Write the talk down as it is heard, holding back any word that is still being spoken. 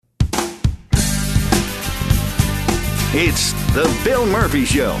It's The Bill Murphy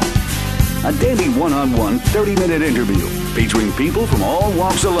Show, a daily one-on-one 30-minute interview featuring people from all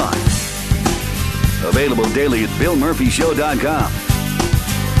walks of life. Available daily at BillMurphyShow.com.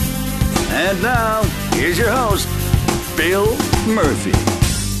 And now, here's your host, Bill Murphy.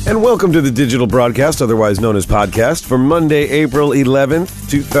 And welcome to the digital broadcast, otherwise known as podcast, for Monday, April 11th,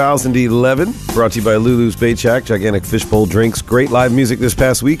 2011. Brought to you by Lulu's Bait Shack, gigantic fishbowl drinks, great live music this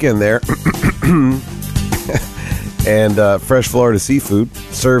past weekend there. And fresh Florida seafood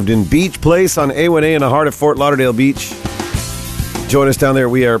served in Beach Place on A1A in the heart of Fort Lauderdale Beach. Join us down there.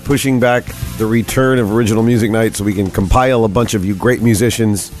 We are pushing back the return of Original Music Night so we can compile a bunch of you great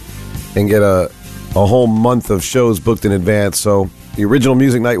musicians and get a whole month of shows booked in advance. So the Original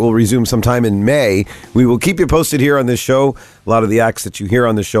Music Night will resume sometime in May. We will keep you posted here on this show. A lot of the acts that you hear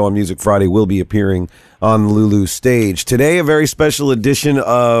on the show on Music Friday will be appearing on Lulu stage. Today, a very special edition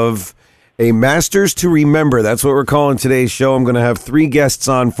of A Masters to Remember. That's what we're calling today's show. I'm going to have 3 guests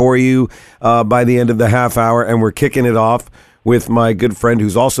on for you by the end of the half hour, and we're kicking it off with my good friend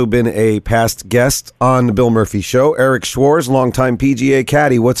who's also been a past guest on the Bill Murphy Show, Eric Schwartz, longtime PGA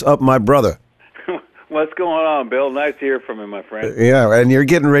caddy. What's up, my brother? What's going on, Bill? Nice to hear from you, my friend. Yeah, and you're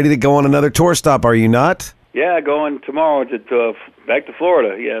getting ready to go on another tour stop, are you not? Yeah, going tomorrow to back to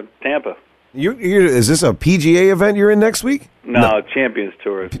Florida. Yeah, Tampa. Is this a PGA event you're in next week? No. Champions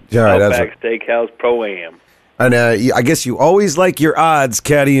Tour. All right, Outback Steakhouse Pro-Am. And I guess you always like your odds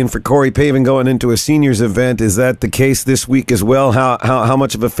caddying for Corey Pavin going into a seniors event. Is that the case this week as well? How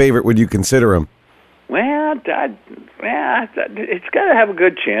much of a favorite would you consider him? Well, it's got to have a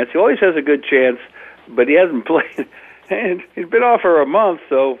good chance. He always has a good chance, but he hasn't played. And he's been off for a month,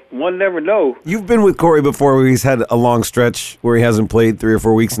 so one never know. You've been with Corey before where he's had a long stretch where he hasn't played 3 or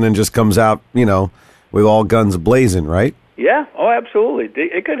 4 weeks and then just comes out, with all guns blazing, right? Yeah, absolutely.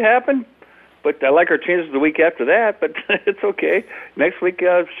 It could happen, but I like our chances the week after that, but it's okay. Next week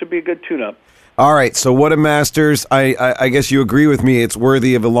should be a good tune-up. All right, so what a Masters. I guess you agree with me. It's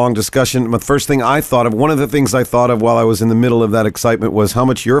worthy of a long discussion. The first thing I thought of, one of the things I thought of while I was in the middle of that excitement was how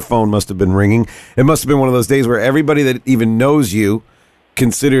much your phone must have been ringing. It must have been one of those days where everybody that even knows you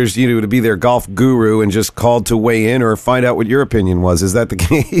considers you to be their golf guru and just called to weigh in or find out what your opinion was. Is that the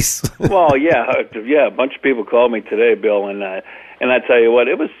case? Well, yeah, a bunch of people called me today, Bill, and I tell you what,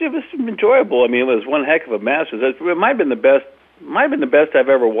 it was enjoyable. I mean, it was one heck of a Masters. It might have been the best I've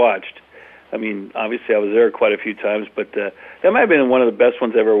ever watched. I mean, obviously I was there quite a few times, but that might have been one of the best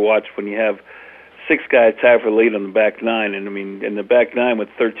ones I've ever watched when you have 6 guys tied for the lead on the back 9. And, I mean, in the back 9 with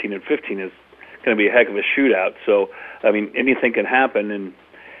 13 and 15 is going to be a heck of a shootout. So, I mean, anything can happen,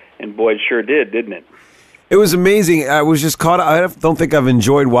 and boy, it sure did, didn't it? It was amazing. I was just caught. I don't think I've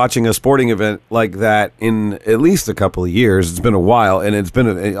enjoyed watching a sporting event like that in at least a couple of years. It's been a while, and it's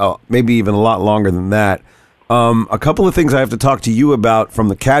been maybe even a lot longer than that. A couple of things I have to talk to you about from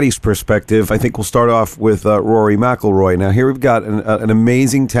the caddy's perspective. I think we'll start off with Rory McIlroy. Now, here we've got an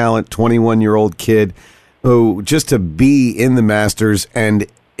amazing talent, 21-year-old kid who just to be in the Masters and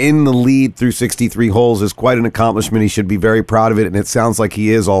in the lead through 63 holes is quite an accomplishment. He should be very proud of it, and it sounds like he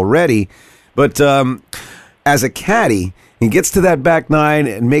is already. But as a caddy, he gets to that back 9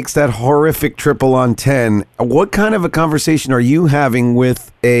 and makes that horrific triple on 10. What kind of a conversation are you having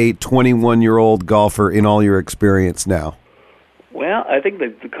with a 21-year-old golfer in all your experience now? Well, I think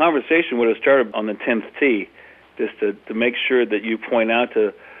the conversation would have started on the 10th tee, just to make sure that you point out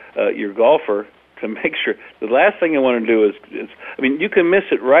to your golfer to make sure. The last thing you want to do is I mean, you can miss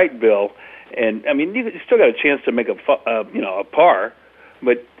it right, Bill, and I mean, you still got a chance to make a par,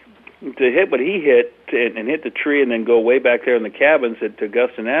 but to hit what he hit and hit the tree and then go way back there in the cabins at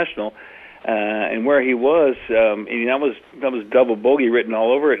Augusta National, and where he was, and that was double bogey written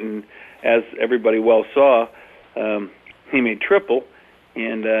all over it. And as everybody well saw, he made triple,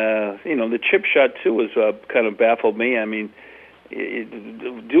 and the chip shot too was kind of baffled me. I mean,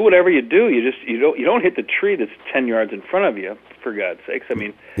 do whatever you do, you don't hit the tree that's 10 yards in front of you, for God's sakes. I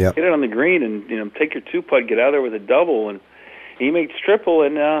mean, Hit it on the green and take your 2-putt, get out there with a double, and he makes triple,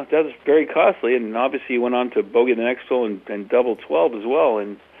 and that was very costly. And obviously, he went on to bogey the next hole and double 12 as well.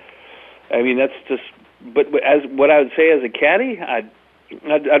 And I mean, that's just. But as what I would say as a caddy,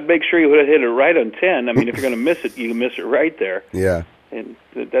 I'd make sure you would have hit it right on 10. I mean, if you're going to miss it, you can miss it right there. Yeah. And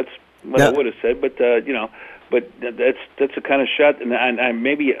that's what I would have said. But but that's the kind of shot. And I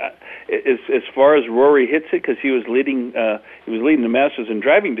maybe as far as Rory hits it, because he was leading the Masters in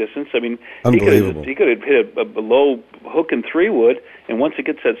driving distance. I mean, he could have hit a low hook and 3-wood, and once it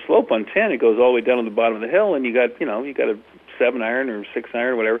gets that slope on 10, it goes all the way down to the bottom of the hill, and you got a 7-iron or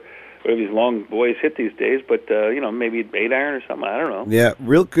 6-iron or whatever. these long boys hit these days, but maybe 8-iron or something. I don't know. Yeah,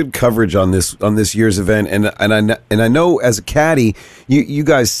 real good coverage on this year's event, and I know as a caddy, you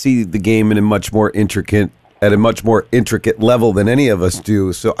guys see the game at a much more intricate level than any of us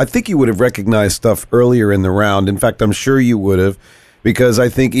do. So I think you would have recognized stuff earlier in the round. In fact, I'm sure you would have, because I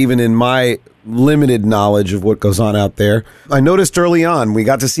think even in my limited knowledge of what goes on out there, I noticed early on we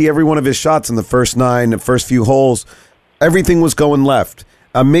got to see every one of his shots in the first few holes. Everything was going left.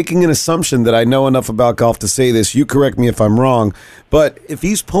 I'm making an assumption that I know enough about golf to say this. You correct me if I'm wrong. But if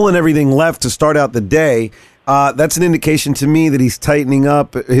he's pulling everything left to start out the day, that's an indication to me that he's tightening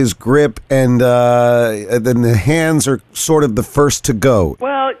up his grip, and then the hands are sort of the first to go.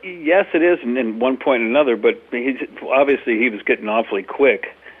 Well, yes, it is in one point and another, but obviously he was getting awfully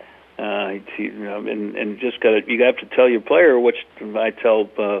quick. And just you have to tell your player, which I tell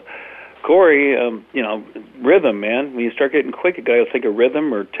Corey, rhythm, man. When you start getting quick, you got to think of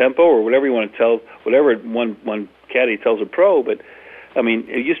rhythm or tempo or whatever you want to tell, whatever one caddy tells a pro. But I mean,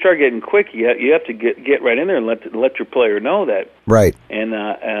 if you start getting quick, you have to get right in there and let your player know that. Right. And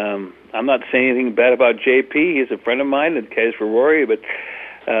I'm not saying anything bad about JP. He's a friend of mine, and case for Rory, but.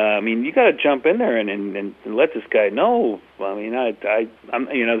 You got to jump in there and let this guy know. I mean, I'm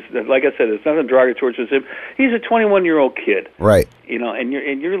like I said, it's nothing derogatory towards him. He's a 21-year-old kid, right? And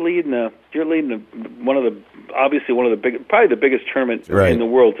you're leading one of the biggest tournament right. in the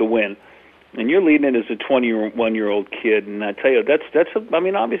world to win, and you're leading it as a 21-year-old kid. And I tell you,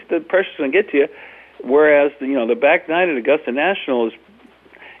 obviously the pressure's going to get to you. Whereas the back nine at Augusta National is,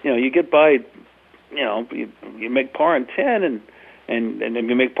 you get by, you make par in 10 and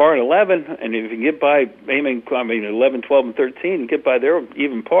you make par at 11, and if you get by 11, 12, and 13, you get by there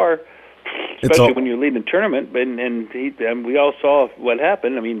even par, especially when you're leading the tournament. And we all saw what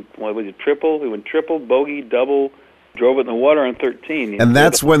happened. I mean, what was it, triple? He went triple, bogey, double, drove it in the water on 13. And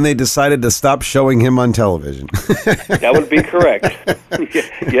that's when they decided to stop showing him on television. That would be correct.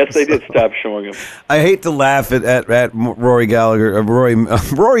 Yes, they did stop showing him. I hate to laugh at Rory Gallagher.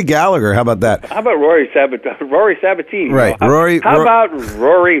 Rory Gallagher, how about that? How about Rory Sabatini? Right. How about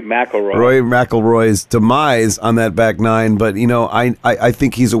Rory McIlroy? Rory McIlroy's demise on that back nine. But, I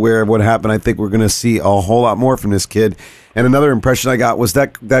think he's aware of what happened. I think we're going to see a whole lot more from this kid. And another impression I got was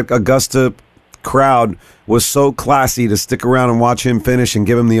that Augusta crowd was so classy to stick around and watch him finish and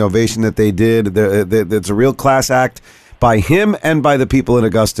give him the ovation that they did. It's a real class act by him and by the people in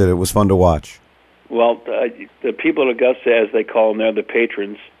Augusta. It was fun to watch. Well, the people at Augusta, as they call them, they're the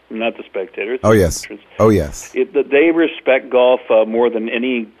patrons, not the spectators. Oh, yes. Patrons. Oh, yes. They respect golf more than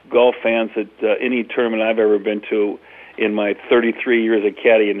any golf fans at any tournament I've ever been to in my 33 years of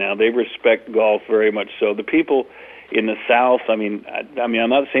caddying now. They respect golf very much so. The people in the South, I mean, I'm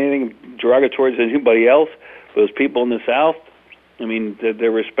not saying anything derogatory to anybody else, but those people in the South, I mean,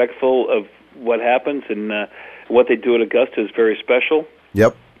 they're respectful of what happens, and what they do at Augusta is very special.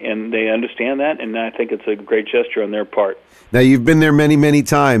 Yep. And they understand that, and I think it's a great gesture on their part. Now, you've been there many, many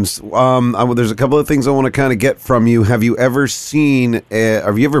times. There's a couple of things I want to kind of get from you. Have you ever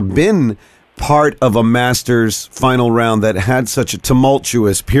been part of a Masters final round that had such a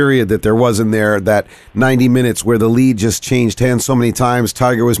tumultuous period that there was in there, that 90 minutes where the lead just changed hands so many times?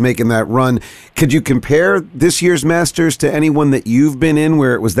 Tiger was making that run. Could you compare this year's Masters to anyone that you've been in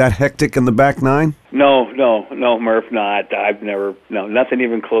where it was that hectic in the back nine? No, Murph, I've never, nothing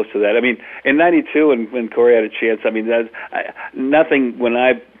even close to that. I mean, in '92 when Corey had a chance, I mean, nothing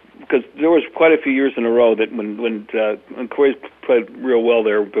because there was quite a few years in a row that when Corey's played real well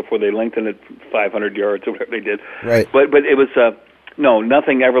there before they lengthened it 500 yards or whatever they did. Right. But it was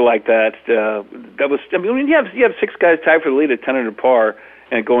nothing ever like that. That was, I mean, you have six guys tied for the lead at 10 under par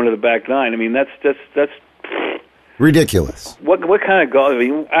and going to the back nine. I mean, that's ridiculous. What kind of golf? I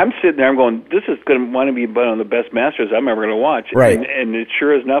mean, I'm sitting there, I'm going, this is going to want to be one of the best Masters I'm ever going to watch. Right. And it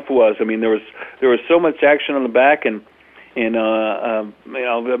sure enough was. I mean, there was so much action on the back, and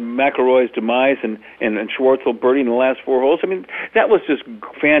McIlroy's demise and Schwartzel birdie in the last four holes. I mean, that was just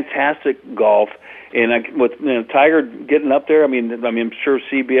fantastic golf. And with Tiger getting up there, I mean, I'm sure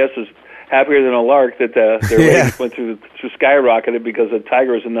CBS was happier than a lark that their ratings went through skyrocketed because of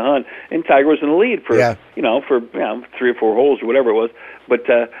Tiger was in the hunt, and Tiger was in the lead for 3 or 4 holes or whatever it was. But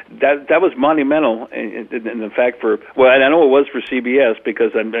that was monumental in the fact and I know it was for CBS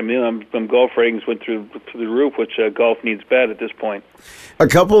because golf ratings went through the roof, which golf needs bad at this point. A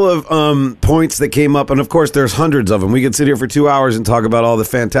couple of points that came up, and of course there's hundreds of them. We could sit here for 2 hours and talk about all the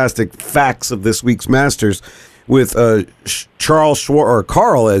fantastic facts of this week's Masters with Carl,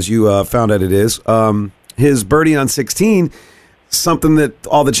 as you found out it is, his birdie on 16. Something that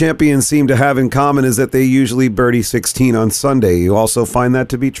all the champions seem to have in common is that they usually birdie 16 on Sunday. You also find that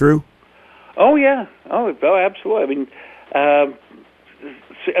to be true? Oh yeah. Oh, absolutely.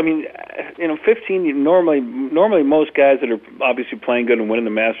 15. Normally most guys that are obviously playing good and winning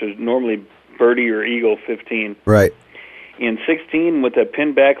the Masters normally birdie or eagle 15. Right. In 16 with a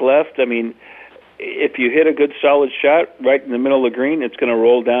pin back left, if you hit a good solid shot right in the middle of the green, it's going to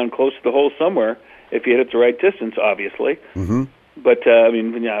roll down close to the hole somewhere. If you hit it the right distance, obviously. Mm-hmm. But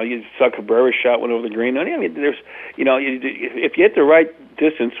you saw Cabrera's shot went over the green. There's, if you hit the right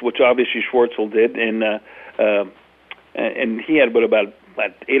distance, which obviously Schwartzel did, and he had about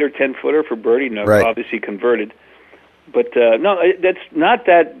 8 or 10 footer for birdie. Right. Obviously converted. But that's not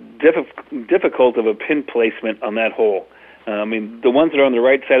that difficult of a pin placement on that hole. The ones that are on the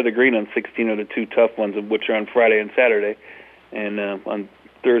right side of the green on 16 are the two tough ones, of which are on Friday and Saturday, and on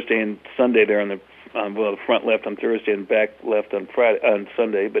Thursday and Sunday they're on the front left on Thursday and back left on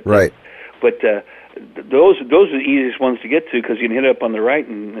Sunday. But right. Those are the easiest ones to get to because you can hit it up on the right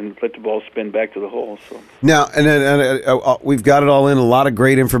and let the ball spin back to the hole. So now, we've got it all in. A lot of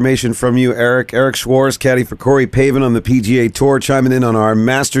great information from you, Eric. Eric Schwartz, caddy for Corey Pavin on the PGA Tour, chiming in on our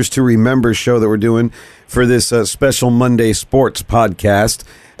Masters to Remember show that we're doing for this special Monday Sports podcast.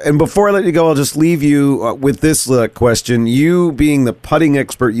 And before I let you go, I'll just leave you with this question. You being the putting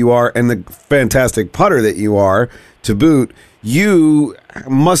expert you are and the fantastic putter that you are to boot, you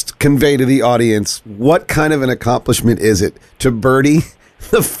must convey to the audience what kind of an accomplishment is it to birdie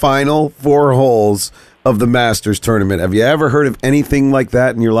the final 4 holes of the Masters tournament. Have you ever heard of anything like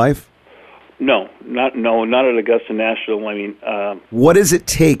that in your life? No, not at Augusta National. What does it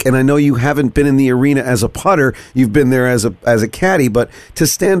take? And I know you haven't been in the arena as a putter; you've been there as a caddy. But to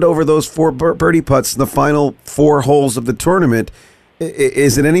stand over those 4 birdie putts in the final 4 holes of the tournament,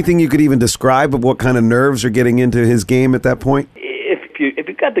 is it anything you could even describe of what kind of nerves are getting into his game at that point? If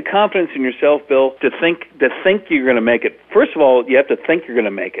you've got the confidence in yourself, Bill, to think you're going to make it. First of all, you have to think you're going to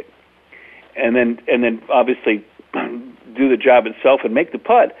make it, and then obviously do the job itself and make the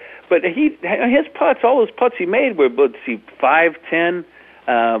putt. But his putts, all those putts he made were, 5, 10,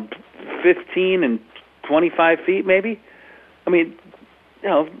 15, and 25 feet maybe.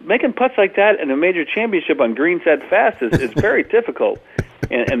 Making putts like that in a major championship on greens that fast is very difficult.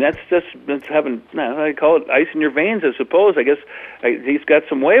 And that's having, I call it ice in your veins, I suppose. I guess he's got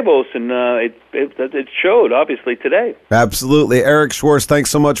some huevos, and it showed, obviously, today. Absolutely. Eric Schwartz,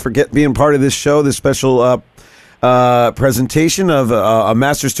 thanks so much for being part of this show, this special presentation of a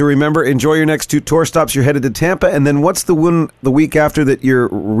Masters to Remember. Enjoy your next 2 tour stops. You're headed to Tampa, and then what's the one the week after that you're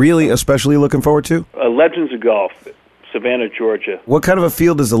really especially looking forward to? Legends of Golf, Savannah, Georgia. What kind of a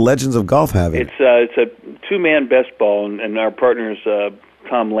field does the Legends of Golf have? It's a 2-man best ball, and our partner is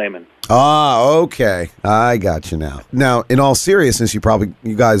Tom Lehman. Ah, okay. I got you now. Now, in all seriousness, you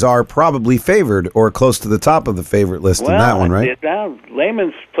guys are probably favored or close to the top of the favorite list in that one, right? Now,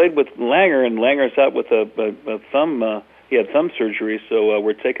 Lehman's played with Langer, and Langer's out with a thumb. He had thumb surgery, so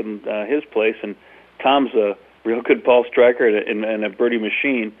we're taking his place. And Tom's a real good ball striker and a birdie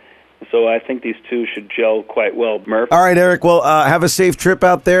machine. So I think these two should gel quite well, Murph. All right, Eric. Well, have a safe trip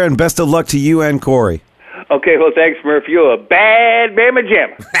out there, and best of luck to you and Corey. Okay, well, thanks, Murph. You're a bad mamma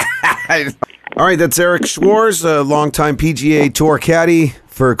jamma. All right, that's Eric Schwartz, a longtime PGA Tour caddy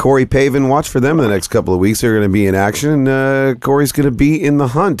for Corey Pavin. Watch for them in the next couple of weeks. They're going to be in action, and Corey's going to be in the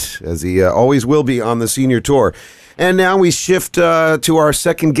hunt, as he always will be on the Senior Tour. And now we shift to our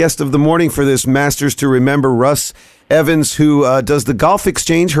second guest of the morning for this Masters to Remember, Russ Evans, who does the Golf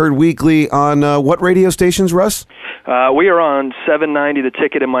Exchange, heard weekly on what radio stations, Russ? We are on 790 The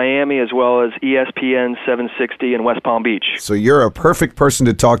Ticket in Miami, as well as ESPN 760 in West Palm Beach. So you're a perfect person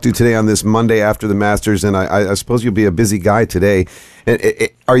to talk to today on this Monday after the Masters, and I suppose you'll be a busy guy today.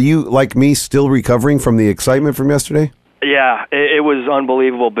 Are you, like me, still recovering from the excitement from yesterday? Yeah, it was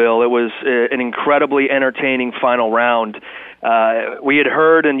unbelievable, Bill. It was an incredibly entertaining final round. We had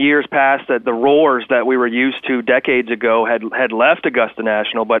heard in years past that the roars that we were used to decades ago had left Augusta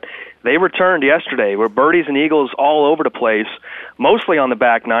National, but they returned yesterday. Were birdies and eagles all over the place, mostly on the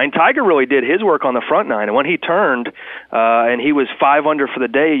back nine. Tiger really did his work on the front nine, and when he turned and he was 5 under for the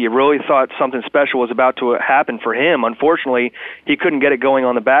day, you really thought something special was about to happen for him. Unfortunately, he couldn't get it going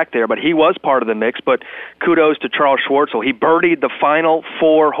on the back there, but he was part of the mix. But kudos to Charles Schwartzel. He birdied the final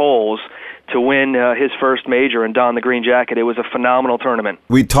 4 holes to win his first major and don the green jacket. It was a phenomenal tournament.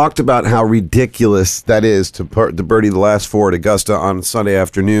 We talked about how ridiculous that is to birdie the last 4 at Augusta on Sunday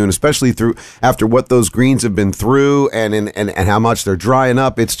afternoon, especially after what those greens have been through and how much they're drying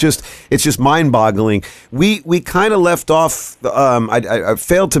up. It's just mind-boggling. We kind of left off. I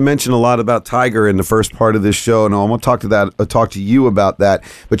failed to mention a lot about Tiger in the first part of this show, and I want to talk to you about that.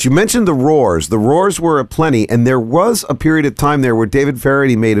 But you mentioned the roars. The roars were aplenty, and there was a period of time there where David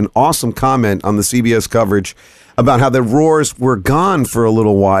Faraday made an awesome comment comment on the CBS coverage about how the roars were gone for a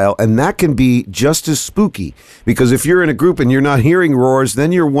little while, and that can be just as spooky, because if you're in a group and you're not hearing roars,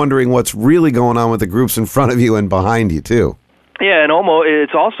 then you're wondering what's really going on with the groups in front of you and behind you, too. Yeah, and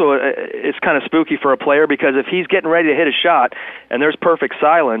it's kind of spooky for a player, because if he's getting ready to hit a shot and there's perfect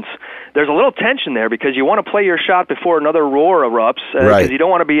silence, there's a little tension there, because you want to play your shot before another roar erupts, because you don't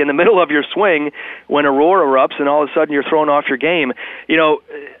want to be in the middle of your swing when a roar erupts and all of a sudden you're thrown off your game. You know,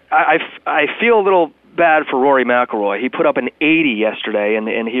 I feel a little bad for Rory McIlroy. He put up an 80 yesterday,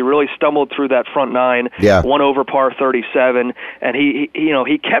 and he really stumbled through that front nine. Yeah. One over par 37, and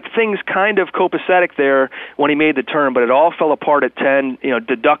he kept things kind of copacetic there when he made the turn, but it all fell apart at 10. You know,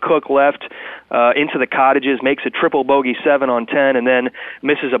 the duck hook left into the cottages, makes a triple bogey 7 on 10, and then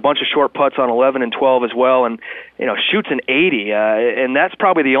misses a bunch of short putts on 11 and 12 as well, and shoots an 80. And that's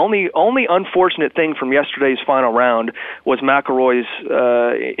probably the only unfortunate thing from yesterday's final round was McIlroy's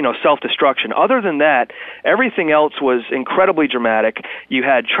self-destruction. Other than that, everything else was incredibly dramatic. You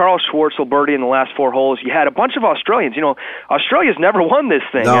had Charles Schwartzel birdie in the last 4 holes. You had a bunch of Australians. Australia's never won this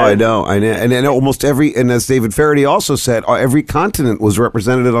thing. No, I know. And almost and as David Faraday also said, every continent was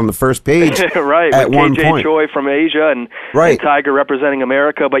represented on the first page. Right, at with one KJ point. Choi from Asia and Tiger representing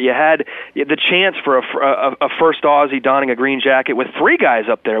America. But you had the chance for a first Aussie donning a green jacket with 3 guys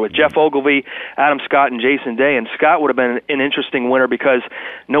up there, with Jeff Ogilvy, Adam Scott, and Jason Day. And Scott would have been an interesting winner because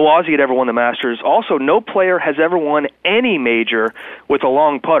no Aussie had ever won the Masters. Also, no player has ever won any major with a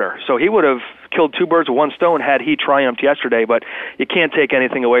long putter. So he would have killed 2 birds with 1 stone had he triumphed yesterday, but you can't take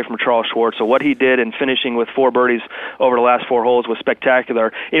anything away from Charles Schwartz. So what he did in finishing with 4 birdies over the last 4 holes was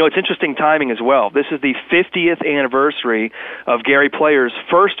spectacular. It's interesting timing as well. This is the 50th anniversary of Gary Player's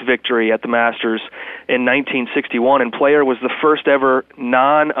first victory at the Masters in 1961, and Player was the first ever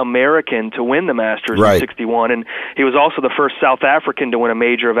non-American to win the Masters in 61, and he was also the first South African to win a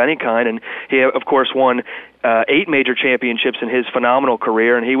major of any kind, and he, of course, won 8 major championships in his phenomenal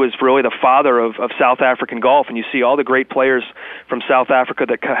career, and he was really the father of South African golf. And you see all the great players from South Africa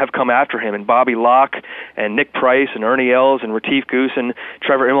that have come after him, and Bobby Locke and Nick Price and Ernie Els and Retief Goose and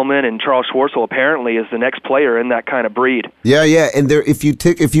Trevor Immelman and Charles Schwartzel apparently is the next player in that kind of breed. Yeah. And there, if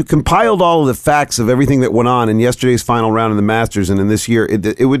you compiled all of the facts of everything that went on in yesterday's final round in the Masters and in this year,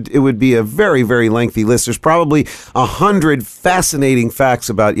 it would be a very, very lengthy list. There's probably 100 fascinating facts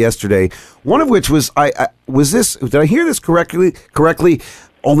about yesterday. One of which was did I hear this correctly?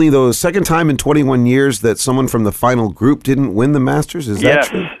 Only the second time in 21 years that someone from the final group didn't win the Masters? Is that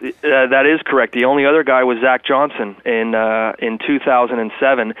true? That is correct. The only other guy was Zach Johnson in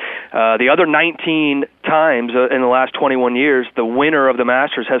 2007. The other 19 times in the last 21 years, the winner of the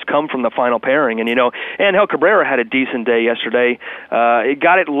Masters has come from the final pairing. And Angel Cabrera had a decent day yesterday. He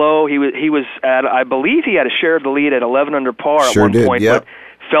got it low. He was at, I believe, he had a share of the lead at 11 under par at one point. Yep. But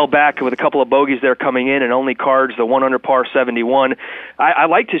fell back with a couple of bogeys there coming in and only cards the 1 under par 71. I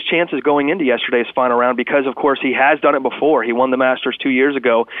liked his chances going into yesterday's final round because, of course, he has done it before. He won the Masters 2 years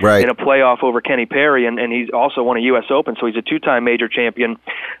ago in a playoff over Kenny Perry, and he's also won a U.S. Open, so he's a 2-time major champion.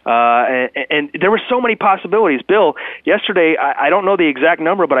 And there were so many possibilities. Bill, yesterday, I don't know the exact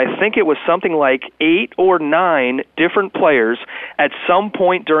number, but I think it was something like 8 or 9 different players at some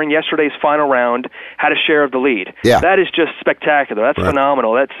point during yesterday's final round had a share of the lead. Yeah. That is just spectacular. That's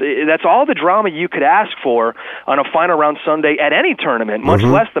phenomenal. That's all the drama you could ask for on a final round Sunday at any tournament, much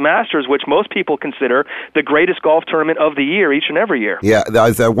less the Masters, which most people consider the greatest golf tournament of the year each and every year. Yeah,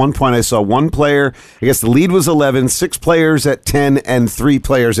 at one point I saw one player, I guess the lead was 11, 6 players at 10, and 3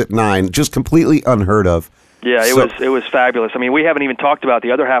 players at 9. Just completely unheard of. Yeah, it was fabulous. I mean, we haven't even talked about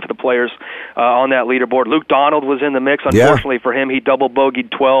the other half of the players on that leaderboard. Luke Donald was in the mix. Unfortunately for him, he double bogeyed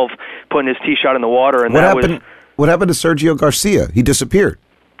 12, putting his tee shot in the water. And what happened to Sergio Garcia? He disappeared.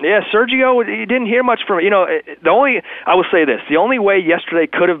 Yeah, Sergio, you didn't hear much from him. I will say this, the only way yesterday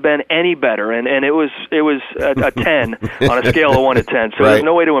could have been any better, and it was a 10 on a scale of 1 to 10, so there's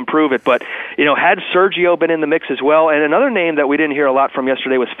no way to improve it. But, had Sergio been in the mix as well, and another name that we didn't hear a lot from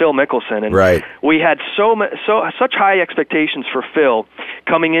yesterday was Phil Mickelson, and we had such high expectations for Phil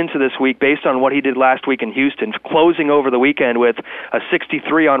coming into this week based on what he did last week in Houston, closing over the weekend with a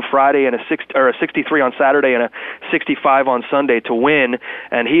 63 on Friday and a 63 on Saturday and a 65 on Sunday to win,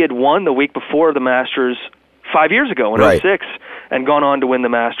 and he had won the week before the Masters 5 years ago in 06 and gone on to win the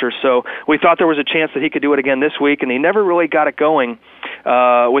Masters. So we thought there was a chance that he could do it again this week, and he never really got it going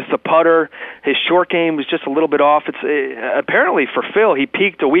with the putter. His short game was just a little bit off. It's apparently for Phil, he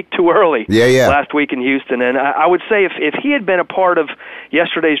peaked a week too early last week in Houston. And I would say if he had been a part of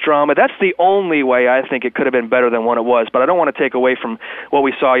yesterday's drama, that's the only way I think it could have been better than what it was. But I don't want to take away from what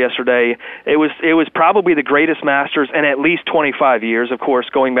we saw yesterday. It was probably the greatest Masters in at least 25 years, of course,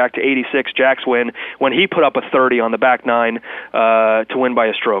 going back to 86, Jack's win, when he put up a 30 on the back nine to win by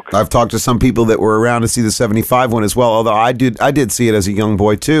a stroke. I've talked to some people that were around to see the 75 one as well, although I did see it as a young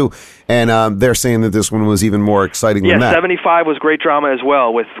boy too, and they're saying that this one was even more exciting than that. 75 was great drama as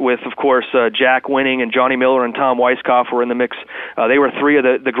well, with of course, Jack winning, and Johnny Miller and Tom Weiskopf were in the mix. They were three of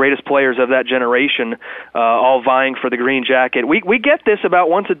the greatest players of that generation, all vying for the green jacket. We get this about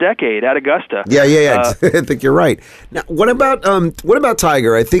once a decade at Augusta. Yeah. I think you're right. Now, what about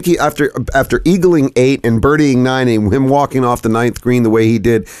Tiger? I think he after eagling 8 and birdieing 9 and him walking off the 9th green the way he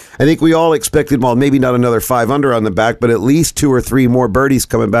did, I think we all expected, well, maybe not another 5 under on the back, but at least 2 or 3 more birdies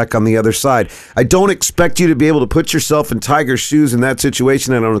coming back on the other side. I don't expect you to be able to put yourself in Tiger's shoes in that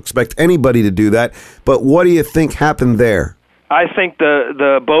situation. I don't expect anybody to do that. But what do you think happened there? I think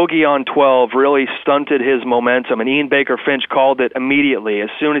the bogey on 12 really stunted his momentum, and Ian Baker Finch called it immediately. As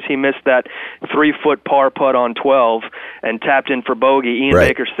soon as he missed that 3-foot par putt on 12 and tapped in for bogey, Ian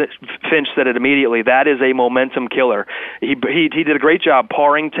Baker Finch said it immediately. That is a momentum killer. He did a great job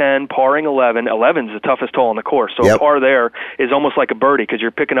parring 10, parring 11. 11's the toughest hole on the course, so a par there is almost like a birdie because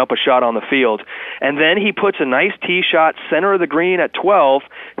you're picking up a shot on the field. And then he puts a nice tee shot center of the green at 12,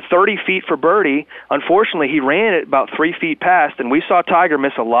 30 feet for birdie. Unfortunately, he ran it about 3 feet past, and we saw Tiger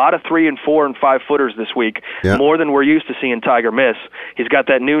miss a lot of 3 and 4 and 5 footers this week, more than we're used to seeing Tiger miss. He's got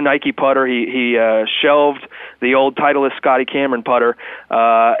that new Nike putter. He shelved the old Titleist Scotty Cameron putter,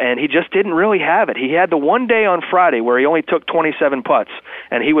 and he just didn't really have it. He had the one day on Friday where he only took 27 putts,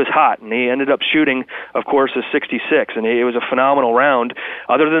 and he was hot, and he ended up shooting, of course, a 66, and it was a phenomenal round.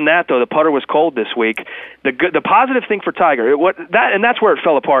 Other than that, though, the putter was cold this week. The positive thing for Tiger, that's where it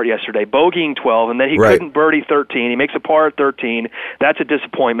fell apart yesterday, bogeying 12, and then he couldn't birdie 13. He makes a par at 13. That's a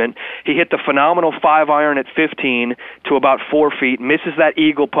disappointment. He hit the phenomenal 5-iron at 15 to about 4 feet, misses that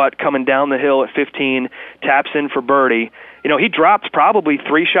eagle putt coming down the hill at 15, taps in for birdie. You know, he dropped probably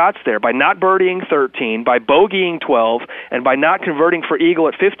 3 shots there by not birdieing 13, by bogeying 12, and by not converting for eagle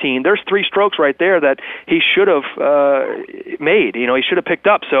at 15. There's 3 strokes right there that he should have made. You know, he should have picked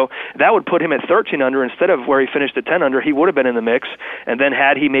up. So that would put him at 13 under instead of where he finished at 10 under. He would have been in the mix. And then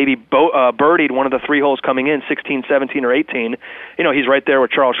had he maybe birdied one of the 3 holes coming in, 16, 17, or 18, you know, he's right there with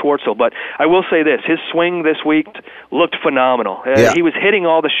Charles Schwartzel. But I will say this, his swing this week looked phenomenal. He was hitting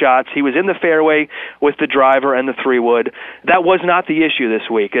all the shots. He was in the fairway with the driver and the 3-wood. That was not the issue this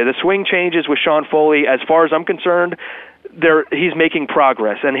week. The swing changes with Sean Foley, as far as I'm concerned, he's making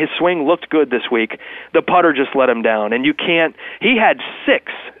progress, and his swing looked good this week. The putter just let him down, and he had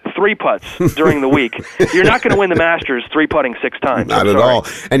 6 3-putts during the week. You're not going to win the Masters 3-putting 6 times. Not at all.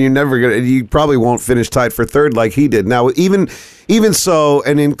 And you probably won't finish tied for 3rd like he did. Now, even so,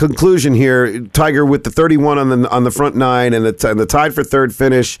 and in conclusion here, Tiger with the 31 on the front 9 and the tied for 3rd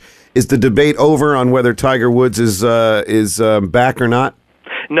finish. Is the debate over on whether Tiger Woods is back or not?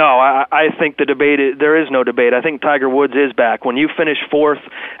 No, I think there is no debate. I think Tiger Woods is back. When you finish 4th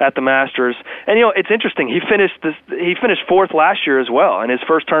at the Masters, and you know it's interesting. He finished 4th last year as well, and his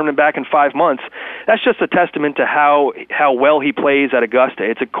first tournament back in 5 months. That's just a testament to how well he plays at Augusta.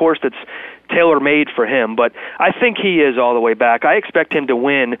 It's a course that's tailor-made for him, but I think he is all the way back. I expect him to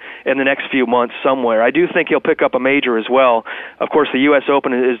win in the next few months somewhere. I do think he'll pick up a major as well. Of course, the U.S.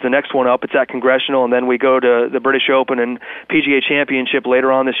 Open is the next one up. It's at Congressional, and then we go to the British Open and PGA Championship later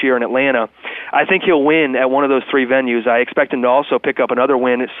on this year in Atlanta. I think he'll win at one of those 3 venues. I expect him to also pick up another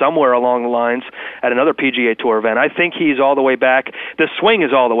win somewhere along the lines at another PGA Tour event. I think he's all the way back. The swing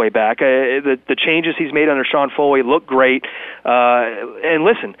is all the way back. The changes he's made under Sean Foley look great. And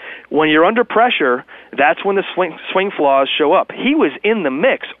listen, when you're under pressure, that's when the swing flaws show up. He was in the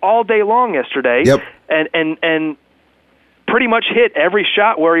mix all day long yesterday, and pretty much hit every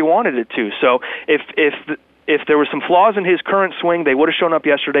shot where he wanted it to. So if there were some flaws in his current swing, they would have shown up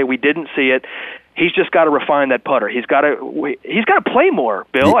yesterday. We didn't see it. He's just got to refine that putter. He's got to play more,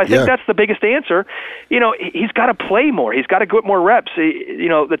 Bill. I think that's the biggest answer. You know, he's got to play more. He's got to get more reps. You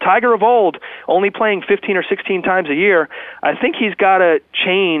know, the Tiger of old, only playing 15 or 16 times a year, I think he's got to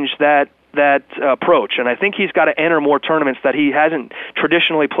change that approach, and I think he's got to enter more tournaments that he hasn't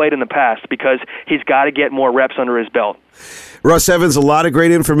traditionally played in the past because he's got to get more reps under his belt. Russ Evans, a lot of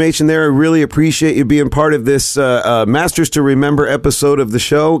great information there. I really appreciate you being part of this Masters to Remember episode of the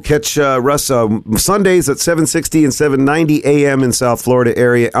show. Catch Russ Sundays at 7:60 and 7:90 a.m. in South Florida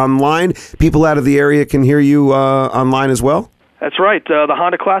area online. People out of the area can hear you online as well? That's right. The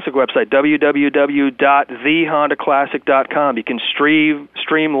Honda Classic website, www.thehondaclassic.com. You can stream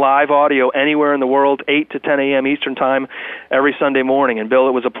live audio anywhere in the world, 8 to 10 a.m. Eastern Time every Sunday morning. And, Bill,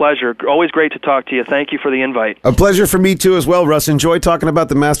 it was a pleasure. Always great to talk to you. Thank you for the invite. A pleasure for me, too, as well, Russ. Enjoy talking about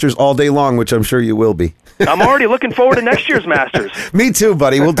the Masters all day long, which I'm sure you will be. I'm already looking forward to next year's Masters. Me too,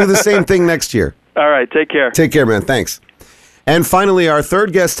 buddy. We'll do the same thing next year. All right. Take care. Take care, man. Thanks. And finally, our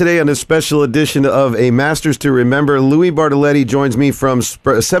third guest today on this special edition of A Masters to Remember, Louis Bartoletti joins me from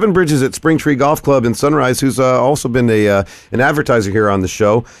Seven Bridges at Springtree Golf Club in Sunrise, who's also been an advertiser here on the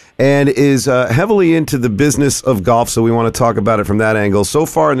show and is heavily into the business of golf, so we want to talk about it from that angle. So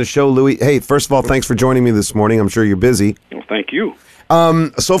far in the show, Louis, hey, first of all, thanks for joining me this morning. I'm sure you're busy. Well, thank you.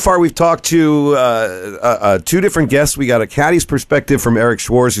 So far, we've talked to two different guests. We got a caddy's perspective from Eric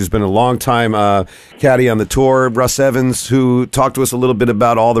Schwartz, who's been a long-time caddy on the tour. Russ Evans, who talked to us a little bit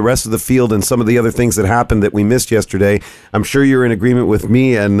about all the rest of the field and some of the other things that happened that we missed yesterday. I'm sure you're in agreement with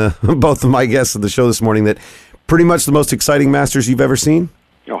me and both of my guests of the show this morning that pretty much the most exciting Masters you've ever seen?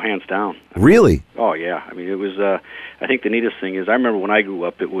 Oh, hands down. Really? Oh, yeah. I mean, it was, I think the neatest thing is, I remember when I grew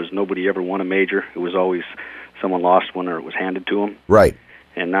up, it was nobody ever won a major. It was always someone lost one or it was handed to them. Right.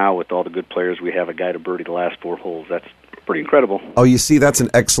 And now with all the good players, we have a guy to birdie the last 4 holes. That's pretty incredible. Oh, you see, that's an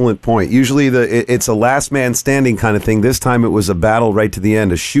excellent point. Usually it's a last man standing kind of thing. This time it was a battle right to the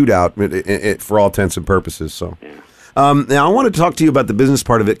end, a shootout for all intents and purposes. So. Yeah. Now, I want to talk to you about the business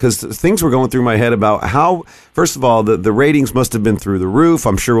part of it because things were going through my head about how, first of all, the ratings must have been through the roof.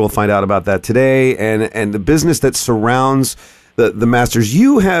 I'm sure we'll find out about that today. And the business that surrounds the Masters.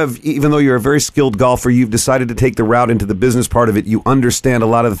 You have, even though you're a very skilled golfer, you've decided to take the route into the business part of it. You understand a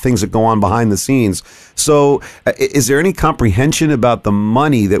lot of the things that go on behind the scenes. So is there any comprehension about the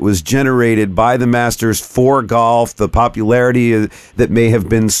money that was generated by the Masters for golf, the popularity that may have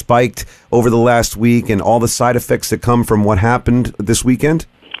been spiked over the last week, and all the side effects that come from what happened this weekend?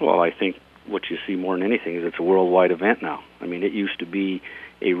 Well, I think what you see more than anything is it's a worldwide event now. I mean, it used to be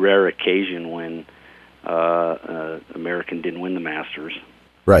a rare occasion when American didn't win the Masters.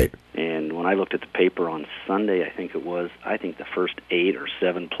 Right. And when I looked at the paper on Sunday, I think the first 8 or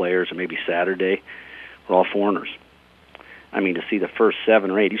 7 players, or maybe Saturday, were all foreigners. I mean, to see the first 7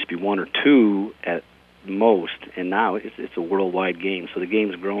 or 8, it used to be 1 or 2 at most, and now it's a worldwide game. So the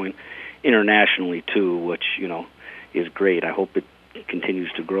game's growing internationally too, which, is great. I hope it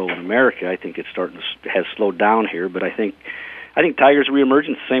continues to grow in America. I think it's has slowed down here, but I think Tiger's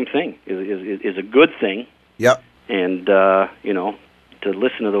reemergence, same thing, is a good thing. Yep. And, to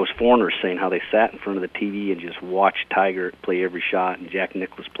listen to those foreigners saying how they sat in front of the TV and just watched Tiger play every shot and Jack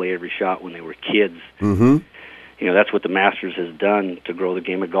Nicklaus play every shot when they were kids, that's what the Masters has done to grow the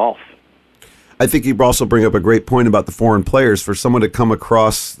game of golf. I think you also bring up a great point about the foreign players. For someone to come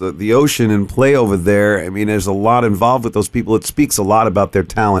across the ocean and play over there, I mean, there's a lot involved with those people. It speaks a lot about their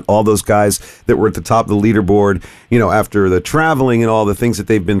talent. All those guys that were at the top of the leaderboard, after the traveling and all the things that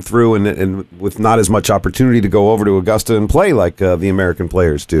they've been through, and with not as much opportunity to go over to Augusta and play like the American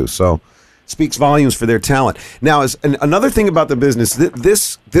players do. So speaks volumes for their talent. Now, another thing about the business,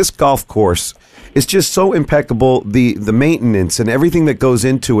 this golf course is just so impeccable, the maintenance and everything that goes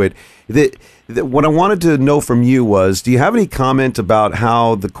into it. That what I wanted to know from you was, do you have any comment about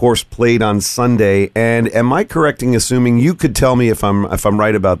how the course played on Sunday? And am I correct in assuming, you could tell me if I'm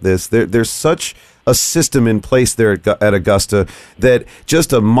right about this, there's such a system in place there at Augusta that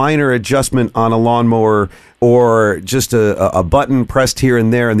just a minor adjustment on a lawnmower or just a button pressed here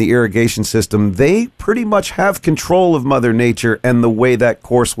and there in the irrigation system, they pretty much have control of Mother Nature and the way that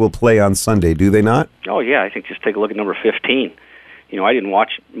course will play on Sunday, do they not? Oh, yeah. I think just take a look at number 15. I didn't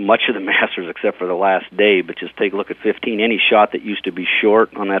watch much of the Masters except for the last day, but just take a look at 15. Any shot that used to be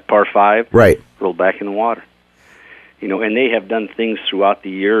short on that par 5, right, rolled back in the water. And they have done things throughout the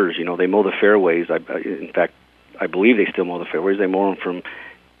years. They mow the fairways. In fact, I believe they still mow the fairways. They mow them from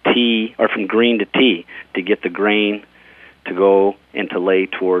tee or from green to tee to get the grain to go and to lay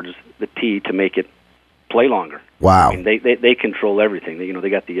towards the tee to make it play longer. Wow! I mean, they control everything. They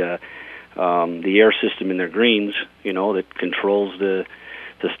got the air system in their greens, that controls the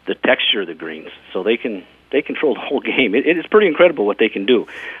texture of the greens. So they control the whole game. It is pretty incredible what they can do.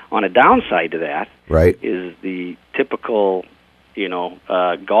 On a downside to that, right, is the typical,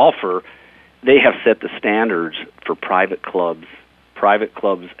 golfer. They have set the standards for private clubs. Private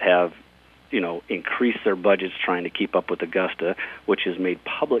clubs have, increased their budgets trying to keep up with Augusta, which has made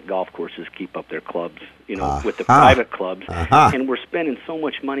public golf courses keep up their clubs, with the private clubs. And we're spending so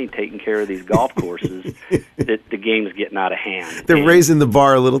much money taking care of these golf courses that the game's getting out of hand. They're raising the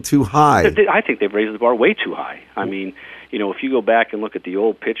bar a little too high. I think they've raised the bar way too high. I mean, if you go back and look at the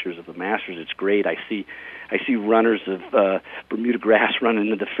old pictures of the Masters, it's great. I see runners of Bermuda grass running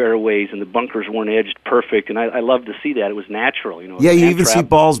into the fairways, and the bunkers weren't edged perfect, and I love to see that. It was natural, Yeah, you even see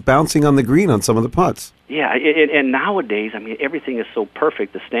balls bouncing on the green on some of the putts. Yeah, and nowadays, everything is so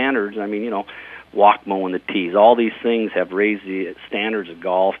perfect. The standards, walk mowing the tees, all these things have raised the standards of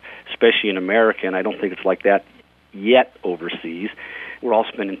golf, especially in America, and I don't think it's like that yet overseas. We're all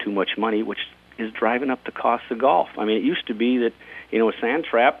spending too much money, which is driving up the cost of golf. It used to be that, a sand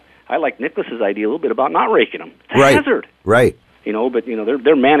trap, I like Nicklaus's idea a little bit about not raking them. It's a hazard. Right. But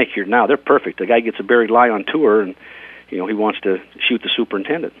they're manicured now. They're perfect. The guy gets a buried lie on tour, and he wants to shoot the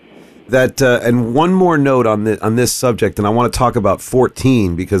superintendent. That and one more note on this subject, and I want to talk about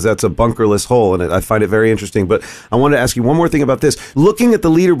 14 because that's a bunkerless hole, and I find it very interesting. But I want to ask you one more thing about this. Looking at the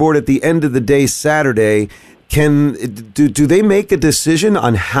leaderboard at the end of the day Saturday, do they make a decision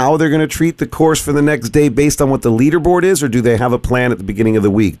on how they're going to treat the course for the next day based on what the leaderboard is, or do they have a plan at the beginning of the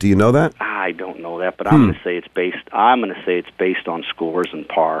week? Do you know that? I don't know that, but I'm going to say it's based on scores and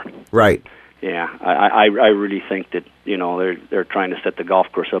par. Right. Yeah, I really think that they're trying to set the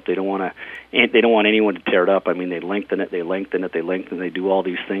golf course up. They don't want anyone to tear it up. They lengthen it, they do all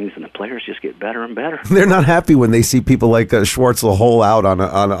these things, and the players just get better and better. They're not happy when they see people like Schwartzel hole out on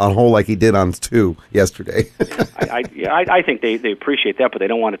a hole like he did on 2 yesterday. I think they appreciate that, but they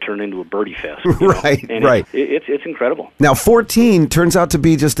don't want to turn into a birdie fest. Right, and right. It's incredible. Now 14 turns out to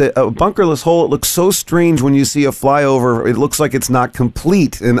be just a bunkerless hole. It looks so strange when you see a flyover. It looks like it's not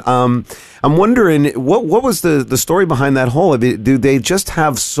complete, and I'm wondering what was the story behind that hole. Do they just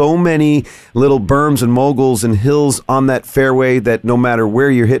have so many little berms and moguls and hills on that fairway that no matter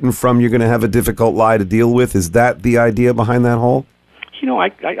where you're hitting from, you're going to have a difficult lie to deal with? Is that the idea behind that hole?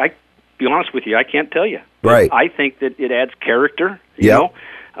 I be honest with you, I can't tell you. Right. I think that it adds character. Yeah.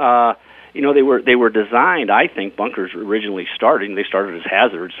 They were designed. I think bunkers originally started. They started as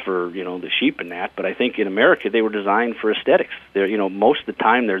hazards for the sheep and that. But I think in America they were designed for aesthetics. They're most of the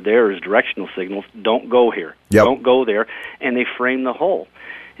time they're there as directional signals. Don't go here. Yep. Don't go there. And they frame the hole.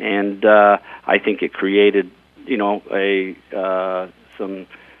 And I think it created some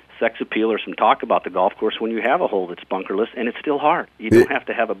sex appeal or some talk about the golf course when you have a hole that's bunkerless, and it's still hard. You don't have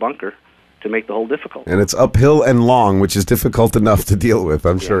to have a bunker to make the hole difficult. And it's uphill and long, which is difficult enough to deal with,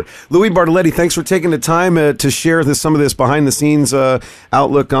 I'm sure. Louis Bartoletti, thanks for taking the time to share some of this behind-the-scenes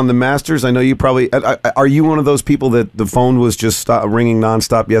outlook on the Masters. I know you probably... are you one of those people that the phone was just ringing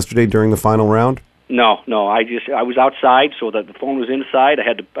nonstop yesterday during the final round? No. I was outside, so that the phone was inside.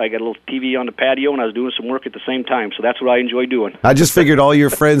 I got a little TV on the patio, and I was doing some work at the same time. So that's what I enjoy doing. I just figured all your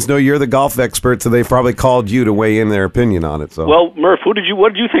friends know you're the golf expert, so they probably called you to weigh in their opinion on it. So, well, Murph, what did you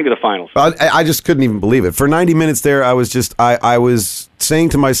think of the finals? I just couldn't even believe it. For 90 minutes there, I was saying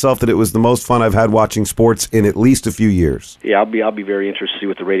to myself that it was the most fun I've had watching sports in at least a few years. Yeah, I'll be very interested to see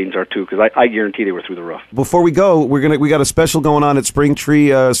what the ratings are too, because I guarantee they were through the roof. Before we go, we got a special going on at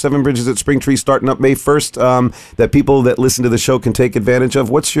Springtree, Seven Bridges at Springtree, starting up May 1st. That people that listen to the show can take advantage of.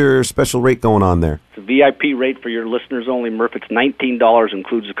 What's your special rate going on there? It's a VIP rate for your listeners only, Murph. It's $19,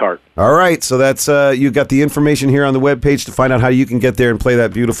 includes the cart. All right, so that's you got the information here on the webpage to find out how you can get there and play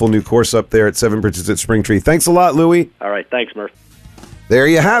that beautiful new course up there at Seven Bridges at Springtree. Thanks a lot, Louis. All right, thanks, Murph. There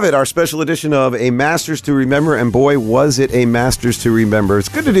you have it, our special edition of A Masters to Remember, and boy, was it a Masters to remember. It's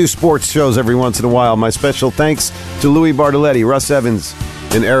good to do sports shows every once in a while. My special thanks to Louis Bartoletti, Russ Evans,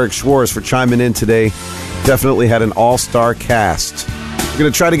 and Eric Schwartz for chiming in today. Definitely had an all-star cast. We're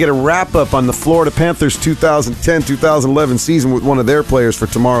going to try to get a wrap-up on the Florida Panthers 2010-2011 season with one of their players for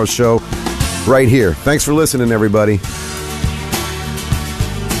tomorrow's show right here. Thanks for listening, everybody.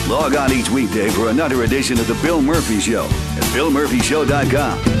 Log on each weekday for another edition of The Bill Murphy Show at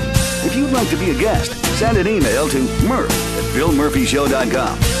BillMurphyShow.com. If you'd like to be a guest, send an email to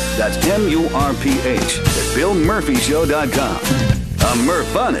murph@BillMurphyShow.com. That's MURPH at BillMurphyShow.com. A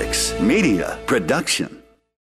Murphonics Media Production.